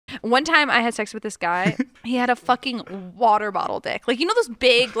One time I had sex with this guy. He had a fucking water bottle dick. Like, you know those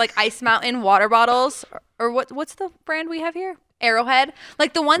big, like, Ice Mountain water bottles? Or what's the brand we have here? Arrowhead.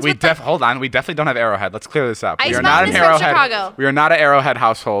 Like the ones with hold on. We definitely don't have Arrowhead. Let's clear this up. Ice We are Mountain not an is from Arrowhead. Chicago. We are not an Arrowhead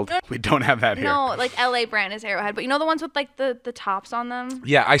household. We don't have that here. No, like LA brand is Arrowhead. But you know the ones with like the tops on them?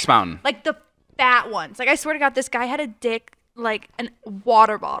 Yeah, Ice Mountain. Like the fat ones. Like I swear to God, this guy had a dick like a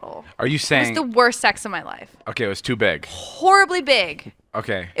water bottle. Are you saying? It was the worst sex of my life. Okay, it was too big. Horribly big.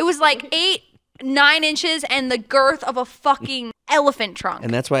 Okay. It was like 9 inches and the girth of a fucking elephant trunk.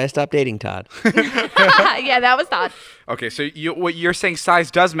 And that's why I stopped dating Todd. Yeah, that was Todd. Okay, so what you're saying, size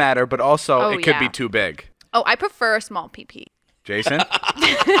does matter, but also it could be too big. Oh, I prefer a small PP. Jason?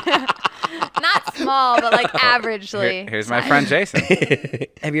 Not small, but like averagely. Here's my friend Jason.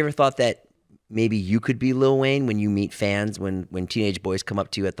 Have you ever thought that maybe you could be Lil Wayne when you meet fans, when teenage boys come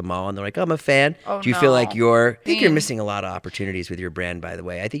up to you at the mall and they're like, oh, I'm a fan? Oh, do you feel like I think you're Damn. missing a lot of opportunities with your brand, by the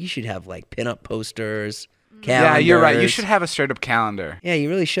way. I think you should have like pinup posters, calendars. Yeah, you're right. You should have a straight up calendar. Yeah, you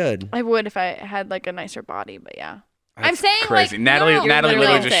really should. I would if I had like a nicer body, but yeah. That's I'm saying crazy. like Natalie no,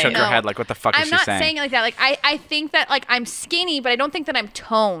 literally just shook no. her head like, what the fuck is I'm she not saying? saying it like that. Like I think that like I'm skinny, but I don't think that I'm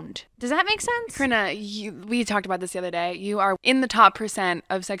toned. Does that make sense? Corinna, we talked about this the other day. You are in the top % of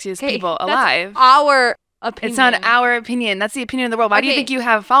sexiest people that's alive. our opinion. It's not our opinion. That's the opinion of the world. Why do you Okay. think you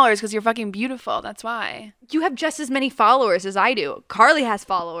have followers? Because you're fucking beautiful. That's why. You have just as many followers as I do. Carly has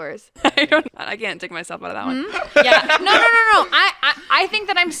followers. I can't take myself out of that one. Yeah. No. I think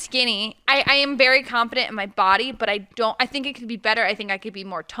that I'm skinny. I am very confident in my body, but I think it could be better. I think I could be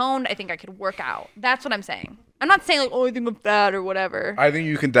more toned. I think I could work out. That's what I'm saying. I'm not saying like, oh, I think I'm fat or whatever. I think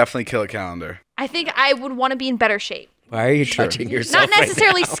you can definitely kill a calendar. I think I would want to be in better shape. Why are you touching yourself? Not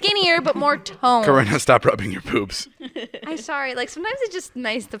necessarily skinnier, but more toned. Corinna, stop rubbing your boobs. I'm sorry. Like sometimes it's just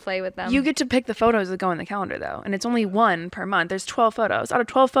nice to play with them. You get to pick the photos that go in the calendar, though. And it's only one per month. There's 12 photos. Out of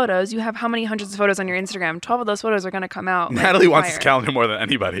 12 photos, you have how many hundreds of photos on your Instagram? 12 of those photos are going to come out. Natalie like, wants fire. this calendar more than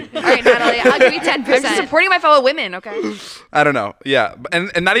anybody. All right, Natalie, I'll give you 10%. I'm just supporting my fellow women, okay? I don't know. Yeah.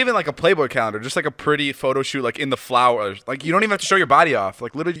 And not even like a Playboy calendar, just like a pretty photo shoot like in the flowers. Like you don't even have to show your body off.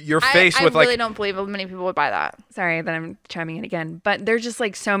 Like literally your face with like I really don't believe many people would buy that. Sorry that I'm chiming in again, but there's just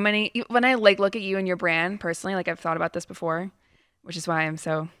like so many. When I like look at you and your brand personally, like I've thought about this before, which is why I'm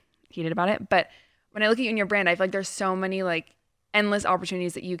so heated about it. But when I look at you and your brand, I feel like there's so many like endless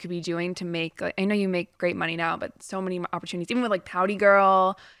opportunities that you could be doing to make. Like, I know you make great money now, but so many opportunities, even with like Pouty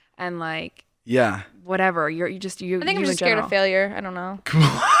Girl and like yeah. whatever. You I think I'm just scared of failure. I don't know.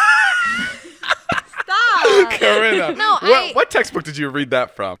 Corinna. No, what textbook did you read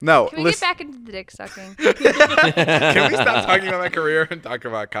that from? No. Can we get back into the dick sucking? Can we stop talking about my career and talk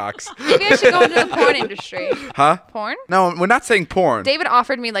about cocks? Maybe I should go into the porn industry. Huh? Porn? No, we're not saying porn. David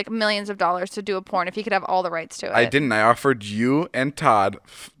offered me like millions of dollars to do a porn if he could have all the rights to it. I didn't. I offered you and Todd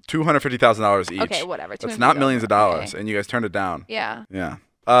 $250,000 each. Okay, whatever. That's not millions of dollars, Okay. and you guys turned it down. Yeah. Yeah.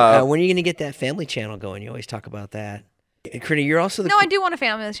 When are you going to get that family channel going? You always talk about that. Corinna, you're also the No, I do want a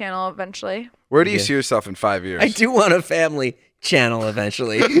family channel eventually. Where do you see yourself in 5 years? I do want a family channel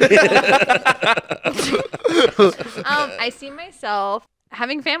eventually. I see myself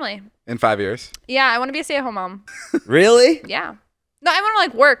having family. In 5 years? Yeah, I want to be a stay-at-home mom. Really? Yeah. No, I want to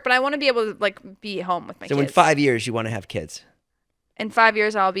like work, but I want to be able to like be home with my So kids. in 5 years, you want to have kids? In 5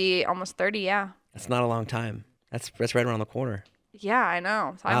 years, I'll be almost 30. Yeah. That's not a long time. That's right around the corner. Yeah, I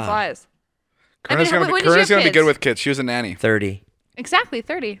know. Time Wow. flies. Corinna's when gonna did you have be kids? good with kids. She was a nanny. 30. Exactly,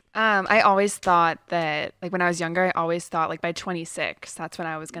 30. I always thought that like when I was younger, I always thought like by 26, that's when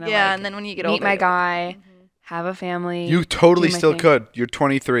I was gonna Yeah, like, and then when you get meet older, my guy, have a family. You totally do my still thing. could. You're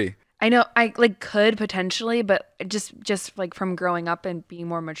 23. I know I like could potentially, but just like from growing up and being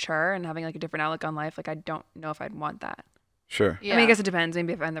more mature and having like a different outlook on life, like I don't know if I'd want that. Sure. Yeah. I mean, I guess it depends.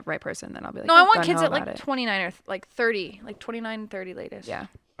 Maybe if I'm the right person, then I'll be like, No, I oh, want gung kids ho at like about it. 29 or like 30, like 29, 30 latest. Yeah.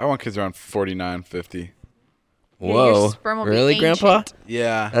 I want kids around 49, 50. Yeah, your Whoa. sperm will be Really, Grandpa? ancient.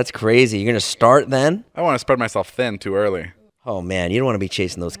 Yeah. That's crazy. You're going to start then? I want to spread myself thin too early. Oh, man. You don't want to be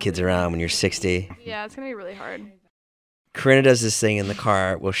chasing those kids around when you're 60. Yeah, it's gonna be really hard. Corinna does this thing in the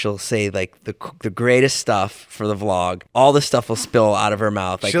car where she'll say like the greatest stuff for the vlog. All the stuff will spill out of her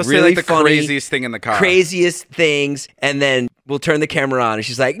mouth. Like She'll really say like the funny, craziest thing in the car. craziest things, and then we'll turn the camera on, and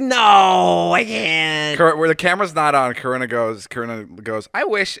she's like, "No, I can't." Where the camera's not on, Corinna goes, I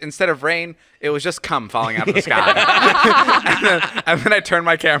wish instead of rain, it was just cum falling out of the sky. and then I turned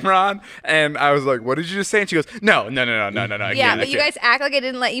my camera on, and I was like, what did you just say? And she goes, no. Yeah, but you guys act like I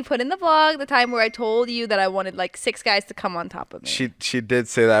didn't let you put in the vlog the time where I told you that I wanted like 6 guys to come on top of me. She did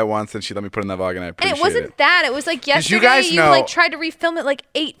say that once, and she let me put in that vlog, and I appreciate And it wasn't that. It was like yesterday you guys know- like tried to refilm it like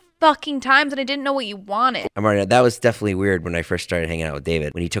 8 fucking times and I didn't know what you wanted. I'm already. That was definitely weird when I first started hanging out with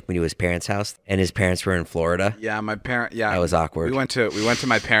David. When he took me to his parents' house, and his parents were in Florida. Yeah, my parent. Yeah, That was awkward. We went to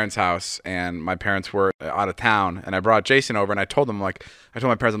my parents' house, and my parents were out of town, and I brought Jason over, and I told them I told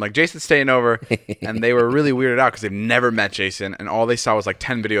my parents, I'm like, Jason's staying over, and they were really weirded out because they've never met Jason, and all they saw was like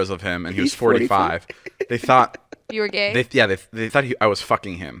 10 videos of him, and he was 45. They thought You were gay? they thought I was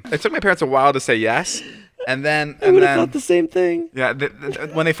fucking him. It took my parents a while to say yes. And then, I would have thought the same thing. Yeah,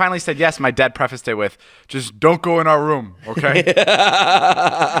 when they finally said yes, my dad prefaced it with, "Just don't go in our room, okay?"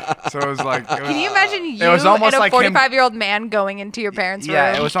 So it was like, Can you imagine you was almost and a like him- 45-year-old man going into your parents' room?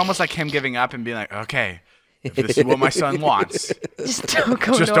 yeah, it was almost like him giving up and being like, "Okay, if this is what my son wants, Just don't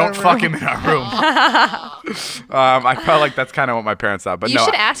go just into don't our fuck room. him in our room." I felt like that's kind of what my parents thought, but You no,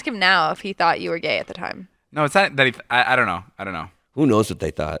 should ask him now if he thought you were gay at the time. no, it's not that he. I don't know. I don't know. Who knows what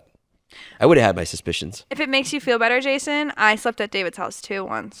they thought? I would have had my suspicions. If it makes you feel better, Jason, I slept at David's house too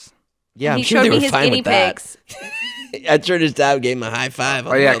once. Yeah, And I'm he sure showed they me were his fine guinea with that. pigs. I'm sure his dad gave him a high five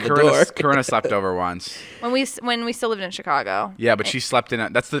on Oh yeah, the door. Corinna slept over once. When we still lived in Chicago. Yeah, but she slept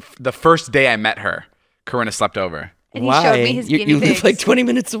in. That's the first day I met her. Corinna slept over. And he Why? showed me his you guinea live pigs. like 20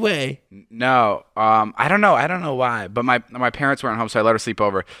 minutes away. No, I don't know. I don't know why. But my parents weren't home, so I let her sleep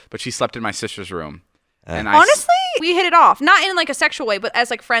over. But she slept in my sister's room. And Honestly, we hit it off. Not in like a sexual way, but as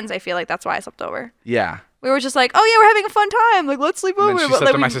like friends, I feel like that's why I slept over. yeah. We were just like, oh yeah, we're having a fun time. Like, let's sleep And over. then she But, slept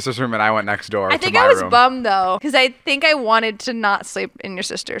like, in my we- sister's room, and I went next door I to think my I was room. bummed though, because I think I wanted to not sleep in your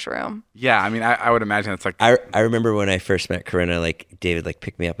sister's room. Yeah, I mean, I would imagine it's like. I remember when I first met Corinna, like David like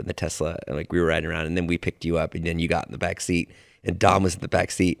picked me up in the Tesla and like we were riding around and then we picked you up and then you got in the back seat and Dom was in the back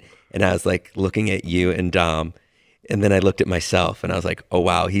seat and I was like looking at you and Dom and then I looked at myself and I was like, oh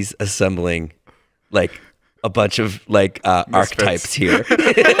wow, he's assembling like a bunch of like archetypes here.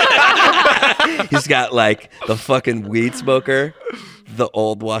 He's got like the fucking weed smoker, the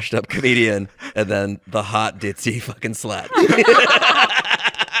old washed up comedian, and then the hot ditzy fucking slut.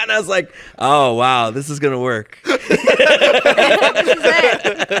 And I was like, oh wow, this is gonna work. This is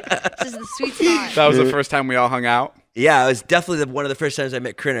it. This is the sweet spot. That was the first time we all hung out. Yeah, it was definitely one of the first times I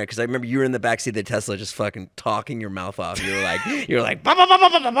met Corinna because I remember you were in the backseat of the Tesla just fucking talking your mouth off. You were like, "Bah, bah, bah, bah,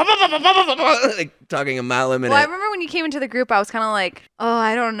 bah, bah, bah, bah, bah, bah, bah," like talking a mile a minute. Well, I remember when you came into the group, I was kind of like, oh,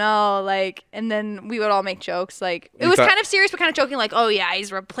 I don't know, like, and then we would all make jokes, like, it You was thought- kind of serious, but kind of joking, like, oh yeah,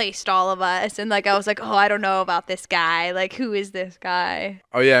 he's replaced all of us, and like, I was like, oh, I don't know about this guy, like, who is this guy?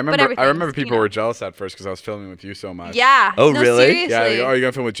 Oh yeah, I remember everything's, people were jealous at first because I was filming with you so much. Yeah. Oh, no, really? Seriously. Yeah. Like, oh, you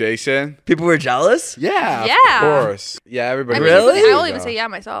gonna film with Jason? People were jealous. Yeah. Yeah. Of course. Yeah. Everybody. I mean, was Really? I'll jealous. even say yeah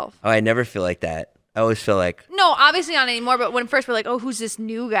myself. Oh, I never feel like that. I always feel like No, obviously not anymore. But when first we're like, oh, who's this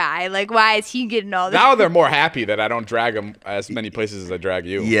new guy? Like, why is he getting all this? Now they're more happy that I don't drag them as many places as I drag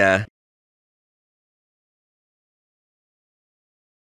you. yeah.